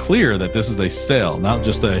very clear that this is a sale, not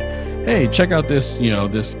just hey, check out this,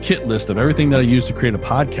 this kit list of everything that I use to create a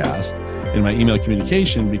podcast in my email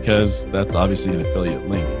communication, because that's obviously an affiliate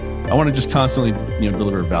link. I want to just constantly,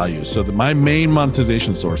 deliver value. So my main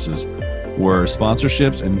monetization sources were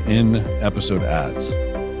sponsorships and in-episode ads.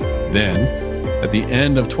 Then at the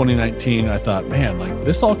end of 2019, I thought, man, like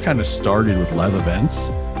this all kind of started with live events.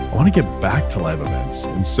 I want to get back to live events.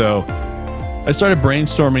 And so I started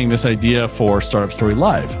brainstorming this idea for Startup Story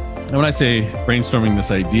Live. And when I say brainstorming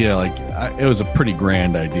this idea, it was a pretty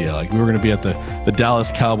grand idea. Like we were going to be at the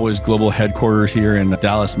Dallas Cowboys global headquarters here in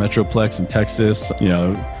Dallas Metroplex in Texas.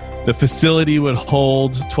 The facility would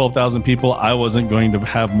hold 12,000 people. I wasn't going to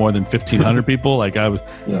have more than 1,500 people. Like I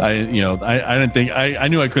didn't think, I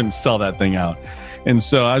knew I couldn't sell that thing out. And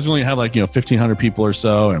so I was going to have 1,500 people or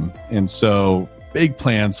so. And so big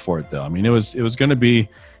plans for it though. I mean, it was going to be,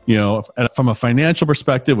 from a financial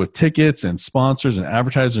perspective with tickets and sponsors and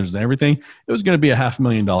advertisers and everything, it was going to be a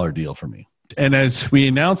 $500,000 deal for me. And as we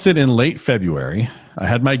announced it in late February, I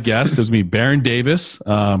had my guest. It was me, Baron Davis,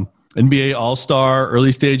 NBA All-Star,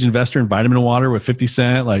 early stage investor in vitamin water with 50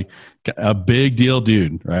 Cent, like a big deal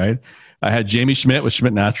dude, right? I had Jamie Schmidt with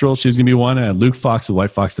Schmidt Naturals. She was going to be one. I had Luke Fox with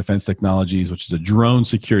White Fox Defense Technologies, which is a drone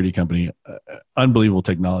security company. Unbelievable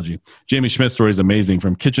technology. Jamie Schmidt's story is amazing,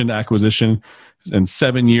 from kitchen acquisition in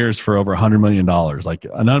 7 years for over $100 million, like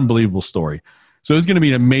an unbelievable story. So it was going to be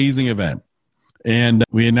an amazing event. And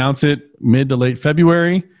we announced it mid to late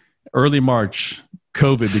February. Early March,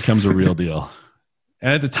 COVID becomes a real deal.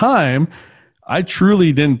 And at the time, I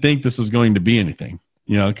truly didn't think this was going to be anything,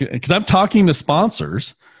 because I'm talking to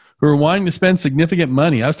sponsors who are wanting to spend significant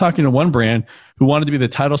money. I was talking to one brand who wanted to be the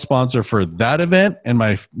title sponsor for that event and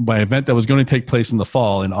my event that was going to take place in the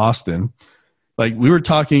fall in Austin. Like we were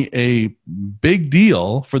talking a big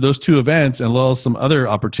deal for those two events and as well as some other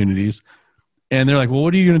opportunities. And they're like, well,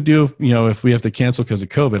 what are you going to do, if we have to cancel because of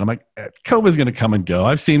COVID? I'm like, COVID is going to come and go.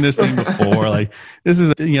 I've seen this thing before. Like this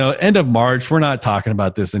is, end of March. We're not talking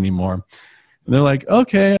about this anymore. And they're like,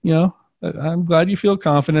 okay, I'm glad you feel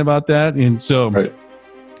confident about that. And so right.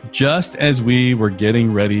 Just as we were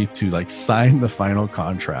getting ready to sign the final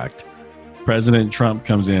contract, President Trump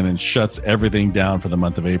comes in and shuts everything down for the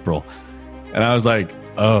month of April. And I was like,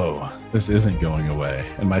 oh, this isn't going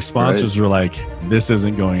away. And my sponsors were like, this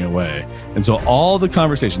isn't going away. And so all the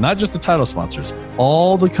conversations, not just the title sponsors,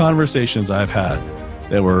 all the conversations I've had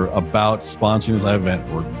that were about sponsoring this live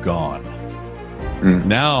event were gone.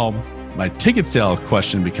 Now, my ticket sale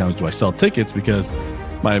question becomes, do I sell tickets? Because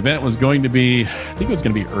my event was going to be, I think it was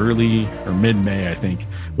going to be early or mid-May, I think,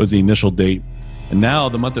 was the initial date. And now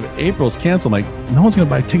the month of April is canceled. I'm like, no one's going to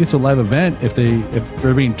buy tickets to a live event if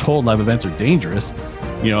they're being told live events are dangerous.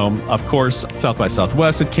 Of course, South by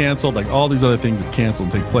Southwest had canceled, like all these other things had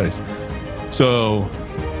canceled and take place. So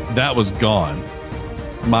that was gone.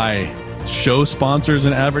 My show sponsors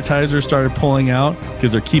and advertisers started pulling out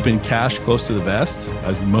because they're keeping cash close to the vest,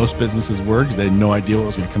 as most businesses were, because they had no idea what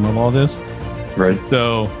was going to come of all this. Right.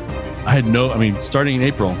 So I had starting in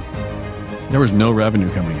April, there was no revenue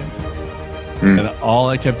coming in. And all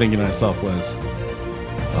I kept thinking to myself was,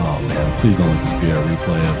 oh man, please don't let this be a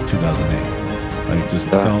replay of 2008.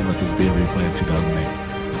 Don't let this be a replay of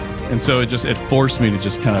 2008. And so it forced me to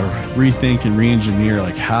just kind of rethink and re-engineer,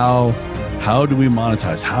 how do we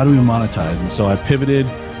monetize? How do we monetize? And so I pivoted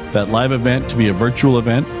that live event to be a virtual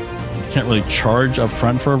event. You can't really charge up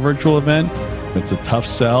front for a virtual event. It's a tough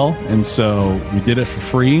sell. And so we did it for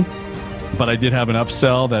free, but I did have an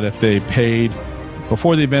upsell that if they paid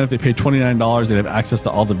before the event, if they paid $29, they'd have access to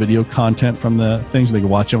all the video content from the things. They could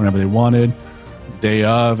watch it whenever they wanted. Day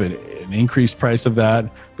of, an increased price of that.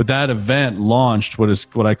 But that event launched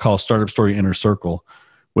what I call Startup Story Inner Circle,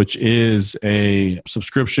 which is a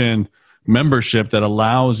subscription membership that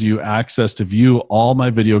allows you access to view all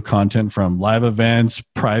my video content from live events,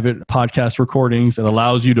 private podcast recordings. It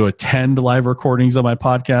allows you to attend live recordings of my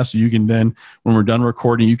podcast. So you can then, when we're done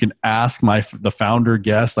recording, you can ask the founder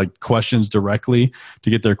guest like questions directly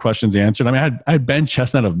to get their questions answered. I mean, I had Ben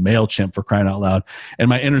Chestnut of MailChimp, for crying out loud. And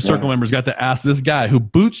my Inner Circle members got to ask this guy who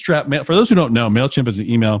bootstrapped for those who don't know, MailChimp is an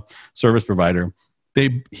email service provider.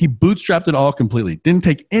 He bootstrapped it all completely. Didn't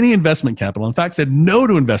take any investment capital. In fact, said no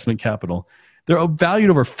to investment capital. They're valued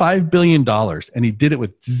over $5 billion, and he did it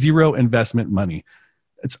with zero investment money.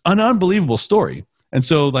 It's an unbelievable story. And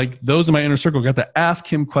so, like, those in my Inner Circle got to ask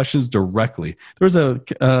him questions directly. There's a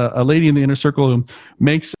lady in the Inner Circle who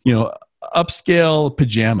makes, upscale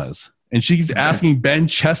pajamas, and she's asking Ben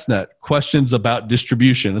Chestnut questions about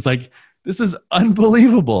distribution. It's like, this is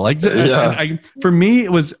unbelievable. Like, for me,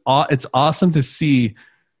 it's awesome to see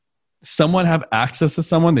someone have access to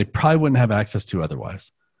someone they probably wouldn't have access to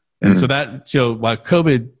otherwise. And so that, while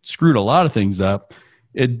COVID screwed a lot of things up,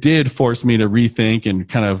 it did force me to rethink and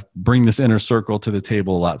kind of bring this Inner Circle to the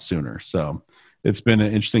table a lot sooner. So it's been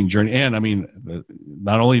an interesting journey. And I mean,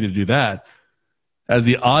 not only to do that, as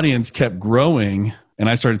the audience kept growing and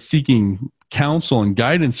I started seeking counsel and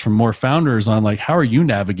guidance from more founders on like, how are you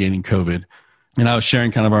navigating COVID? And I was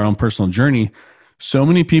sharing kind of our own personal journey. So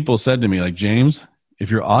many people said to me like, James,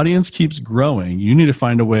 if your audience keeps growing, you need to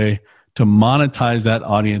find a way to monetize that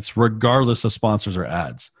audience regardless of sponsors or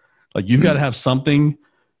ads. Like you've got to have something,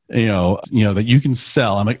 that you can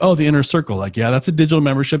sell. I'm like, oh, the Inner Circle. Like, yeah, that's a digital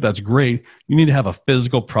membership. That's great. You need to have a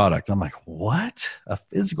physical product. I'm like, what? A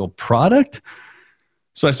physical product?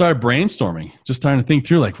 So I started brainstorming, just trying to think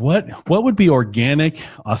through like what would be organic,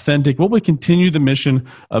 authentic, what would continue the mission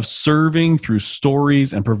of serving through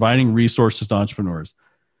stories and providing resources to entrepreneurs.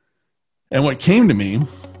 And what came to me,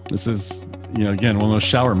 this is, again, one of those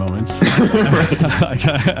shower moments.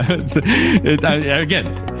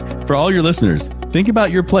 Again, for all your listeners, think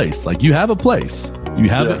about your place. Like you have a place. You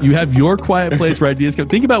have your quiet place where ideas come.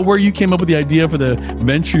 Think about where you came up with the idea for the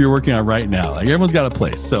venture you're working on right now. Like everyone's got a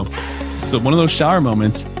place. So one of those shower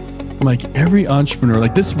moments, I'm like, every entrepreneur,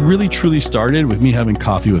 like this really truly started with me having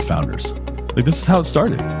coffee with founders. Like this is how it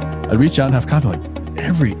started. I'd reach out and have coffee. Like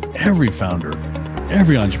every founder,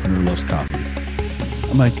 every entrepreneur loves coffee.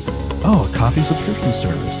 I'm like, oh, a coffee subscription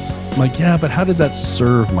service. I'm like, yeah, but how does that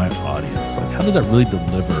serve my audience? Like, how does that really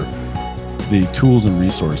deliver the tools and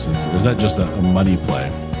resources? Or is that just a money play?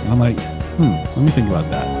 And I'm like, let me think about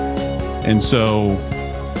that. And so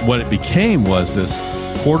what it became was this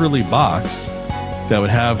quarterly box that would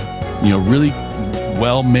have, really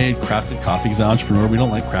well-made crafted coffee. As an entrepreneur, we don't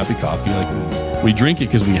like crappy coffee. Like we drink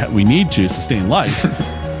it because we need to sustain life,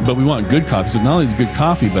 but we want good coffee. So not only is it good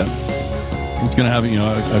coffee, but it's going to have,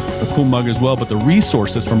 a cool mug as well. But the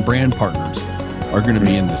resources from brand partners are going to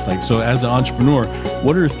be in this. Like, so as an entrepreneur,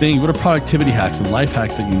 what are productivity hacks and life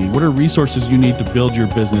hacks that you need? What are resources you need to build your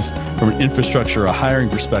business from an infrastructure, a hiring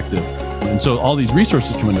perspective? And so all these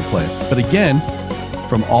resources come into play. But again,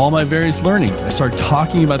 from all my various learnings, I started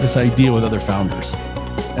talking about this idea with other founders.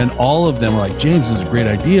 And all of them were like, James, this is a great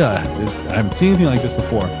idea. I haven't seen anything like this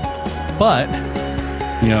before. But,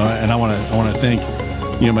 and I want to thank,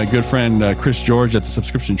 my good friend, Chris George at the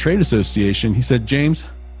Subscription Trade Association. He said, James,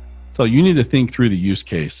 so you need to think through the use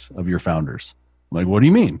case of your founders. I'm like, what do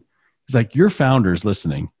you mean? He's like, your founders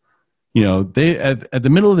listening, they at the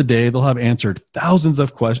middle of the day, they'll have answered thousands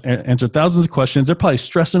of questions. They're probably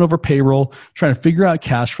stressing over payroll, trying to figure out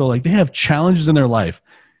cash flow. Like they have challenges in their life.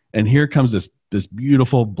 And here comes this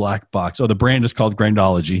beautiful black box. Oh, the brand is called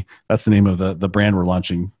Grindology. That's the name of the brand we're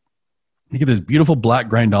launching. You get this beautiful black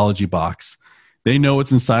Grindology box. They know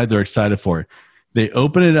what's inside. They're excited for it. They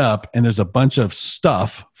open it up and there's a bunch of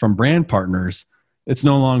stuff from brand partners. It's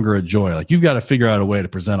no longer a joy. Like you've got to figure out a way to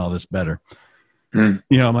present all this better. I'm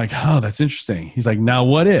like, oh, that's interesting. He's like, now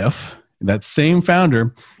what if that same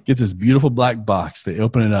founder gets this beautiful black box, they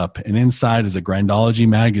open it up and inside is a Grindology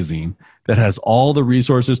magazine that has all the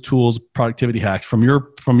resources, tools, productivity hacks from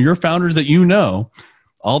your founders that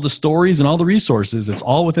all the stories and all the resources. It's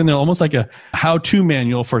all within there, almost like a how-to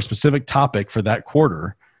manual for a specific topic for that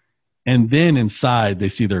quarter. And then inside they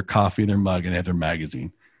see their coffee, their mug, and they have their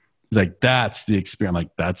magazine. He's like, that's the experience. I'm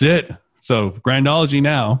like, that's it. So Grindology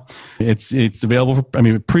now, it's available.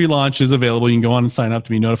 Pre-launch is available. You can go on and sign up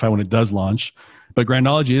to be notified when it does launch. But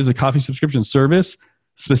Grindology is a coffee subscription service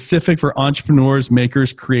specific for entrepreneurs,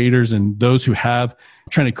 makers, creators, and those who have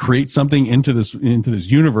trying to create something into this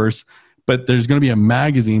universe. But there's going to be a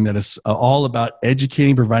magazine that is all about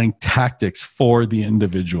educating, providing tactics for the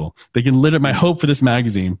individual. They can my hope for this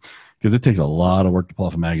magazine because it takes a lot of work to pull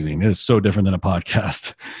off a magazine. It is so different than a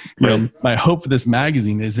podcast. My hope for this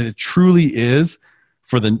magazine is that it truly is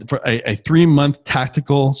for a 3-month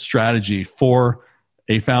tactical strategy for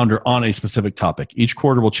a founder on a specific topic. Each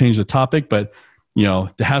quarter will change the topic, but to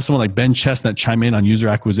have someone like Ben Chestnut chime in on user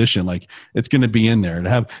acquisition, like it's going to be in there. To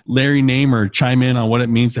have Larry Namer chime in on what it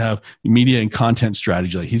means to have media and content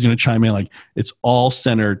strategy, like he's going to chime in. Like it's all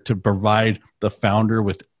centered to provide the founder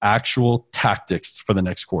with actual tactics for the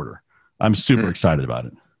next quarter. I'm super excited about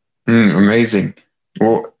it. Amazing.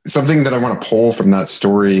 Well, something that I want to pull from that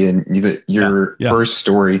story and your first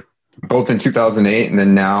story, both in 2008 and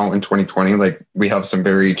then now in 2020, like we have some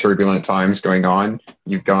very turbulent times going on.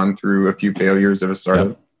 You've gone through a few failures of a startup.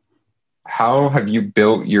 Yep. How have you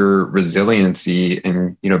built your resiliency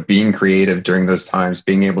and, being creative during those times,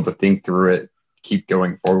 being able to think through it, keep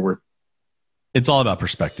going forward? It's all about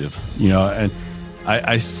perspective, and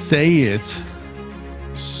I say it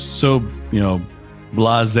so,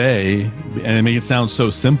 blasé, and I make it sound so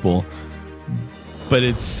simple, but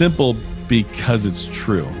it's simple because it's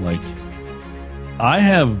true. Like I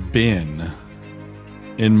have been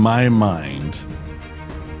in my mind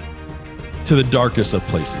to the darkest of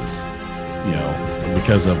places,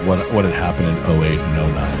 because of what had happened in 08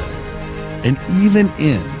 and 09. And even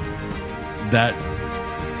in that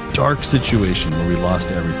dark situation where we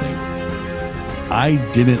lost everything, I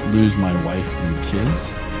didn't lose my wife and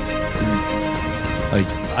kids. Like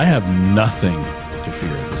I have nothing to fear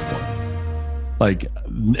at this point. Like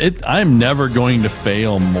I'm never going to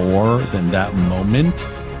fail more than that moment.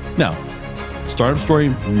 Now, Startup Story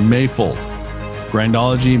may fold.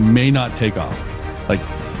 Grandology may not take off. Like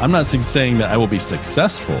I'm not saying that I will be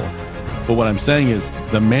successful, but what I'm saying is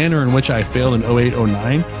the manner in which I failed in 08,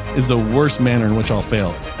 09 is the worst manner in which I'll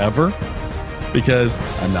fail ever, because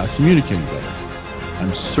I'm not communicating better.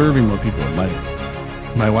 I'm serving more people.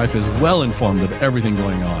 My wife is well informed of everything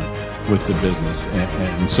going on with the business.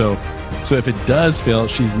 And so if it does fail,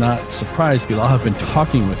 she's not surprised because I'll have been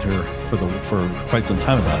talking with her for quite some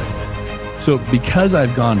time about it. So because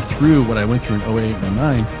I've gone through what I went through in 08 and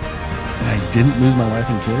 09, and I didn't lose my wife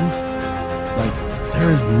and kids, like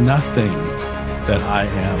there is nothing that I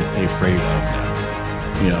am afraid of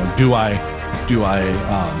now. Do I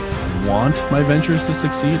want my ventures to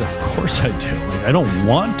succeed? Of course I do. Like I don't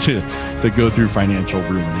want to go through financial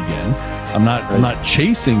ruin again. I'm not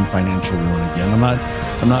chasing financial ruin again.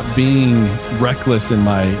 I'm not being reckless in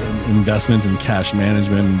my investments and cash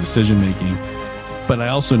management and decision making. But I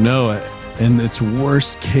also know in its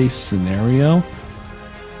worst case scenario,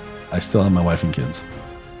 I still have my wife and kids.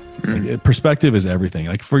 Like, perspective is everything.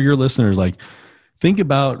 Like for your listeners, like think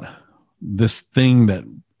about this thing that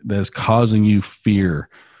is causing you fear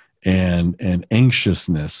and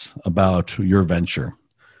anxiousness about your venture,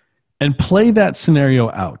 and play that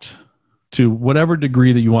scenario out to whatever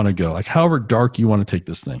degree that you want to go, like however dark you want to take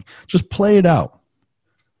this thing, just play it out.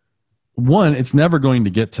 One, it's never going to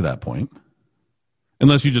get to that point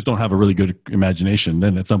unless you just don't have a really good imagination.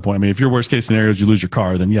 Then at some point, if your worst case scenario is you lose your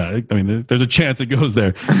car, then there's a chance it goes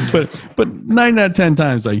there. But 9 out of 10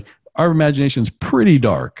 times, like our imagination is pretty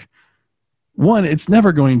dark. One, it's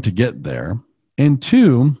never going to get there. And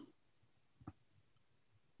two,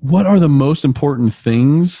 what are the most important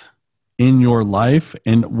things in your life,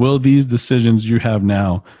 and will these decisions you have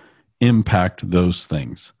now impact those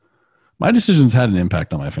things? My decisions had an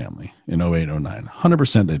impact on my family in 08, 09.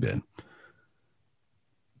 100% they did.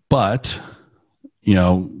 But,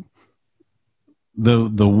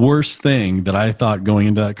 the worst thing that I thought going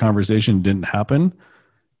into that conversation didn't happen.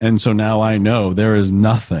 And so now I know there is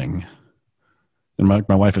nothing. And my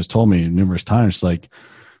wife has told me numerous times, it's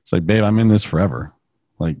like, babe, I'm in this forever.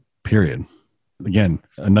 Like, period. Again,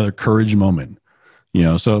 another courage moment,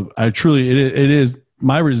 so I truly, it is,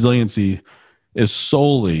 my resiliency is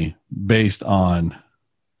solely based on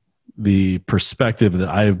the perspective that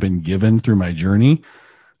I have been given through my journey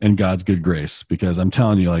and God's good grace, because I'm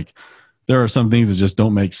telling you, like, there are some things that just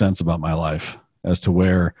don't make sense about my life as to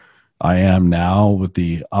where I am now with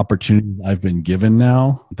the opportunity I've been given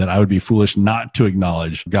now, that I would be foolish not to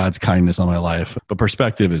acknowledge God's kindness on my life. But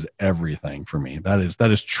perspective is everything for me. That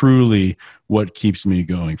is truly what keeps me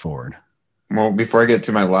going forward. Well, before I get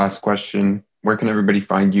to my last question, where can everybody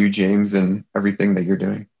find you, James, and everything that you're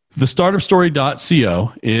doing?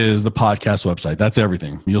 TheStartupStory.co is the podcast website. That's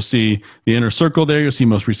everything. You'll see the inner circle there. You'll see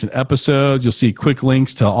most recent episodes. You'll see quick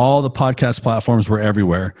links to all the podcast platforms. We're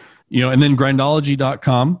everywhere. And then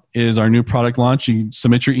grindology.com is our new product launch. You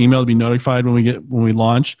submit your email to be notified when we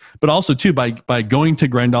launch. But also too, by going to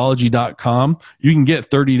grindology.com, you can get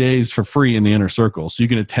 30 days for free in the Inner Circle. So you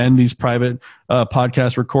can attend these private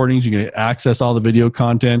podcast recordings. You can access all the video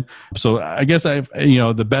content. So I guess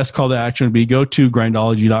the best call to action would be go to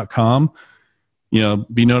grindology.com.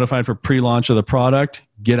 Be notified for pre-launch of the product,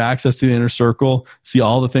 get access to the Inner Circle, see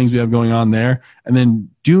all the things we have going on there. And then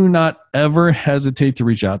do not ever hesitate to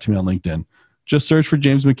reach out to me on LinkedIn. Just search for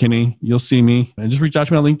James McKinney. You'll see me, and just reach out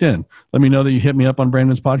to me on LinkedIn. Let me know that you hit me up on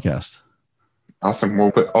Brandon's podcast. Awesome.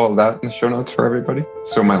 We'll put all of that in the show notes for everybody.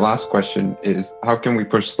 So my last question is, how can we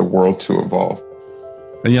push the world to evolve?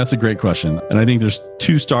 And that's a great question. And I think there's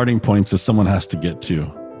 2 starting points that someone has to get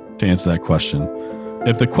to answer that question.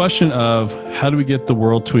 If the question of how do we get the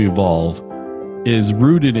world to evolve is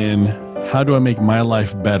rooted in how do I make my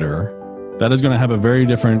life better, that is going to have a very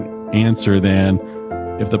different answer than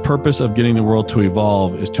if the purpose of getting the world to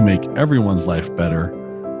evolve is to make everyone's life better.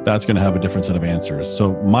 That's going to have a different set of answers.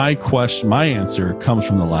 So my answer comes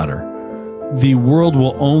from the latter. The world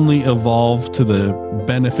will only evolve to the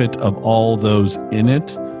benefit of all those in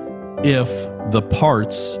it if the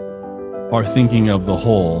parts are thinking of the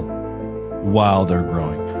whole while they're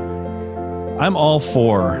growing. I'm all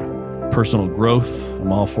for personal growth.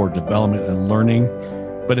 I'm all for development and learning.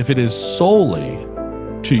 But if it is solely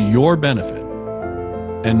to your benefit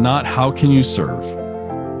and not how can you serve,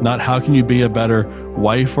 not how can you be a better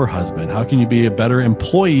wife or husband, how can you be a better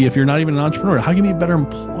employee if you're not even an entrepreneur, how can you be a better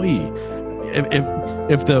employee?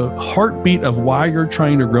 If the heartbeat of why you're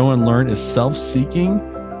trying to grow and learn is self-seeking,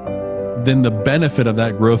 then the benefit of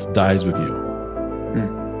that growth dies with you.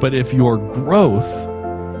 But if your growth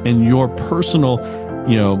and your personal,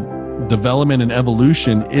 development and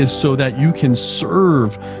evolution is so that you can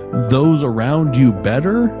serve those around you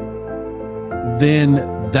better, then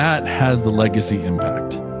that has the legacy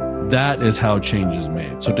impact. That is how change is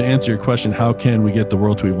made. So to answer your question, how can we get the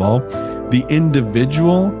world to evolve? The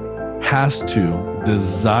individual has to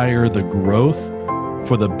desire the growth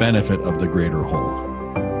for the benefit of the greater whole.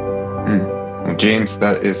 Well, James,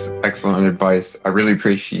 that is excellent advice. I really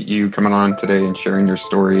appreciate you coming on today and sharing your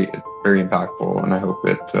story. It's very impactful, and I hope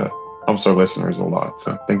it helps our listeners a lot.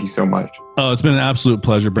 So thank you so much. Oh, it's been an absolute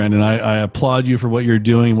pleasure, Brandon. I applaud you for what you're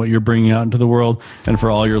doing, what you're bringing out into the world, and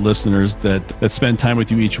for all your listeners that spend time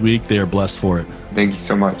with you each week. They are blessed for it. Thank you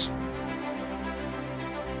so much.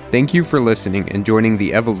 Thank you for listening and joining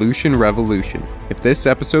the Evolution Revolution. If this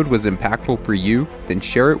episode was impactful for you, then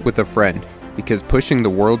share it with a friend, because pushing the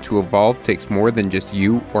world to evolve takes more than just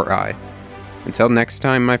you or I. Until next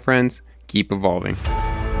time, my friends, keep evolving.